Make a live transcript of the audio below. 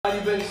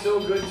been so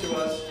good to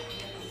us.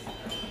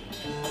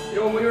 You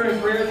know, when we were in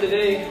prayer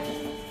today,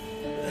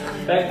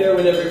 back there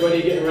with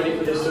everybody getting ready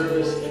for the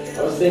service,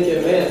 I was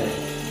thinking, man,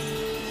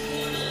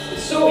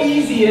 it's so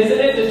easy, isn't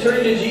it, to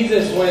turn to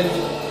Jesus when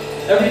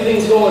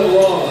everything's going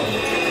wrong.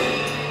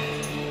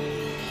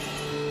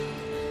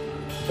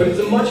 But it's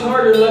a much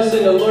harder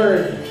lesson to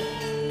learn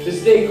to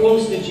stay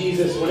close to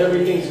Jesus when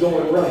everything's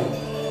going right.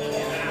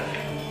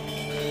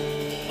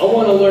 I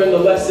want to learn the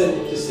lesson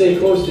to stay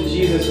close to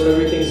Jesus when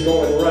everything's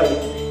going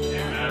right.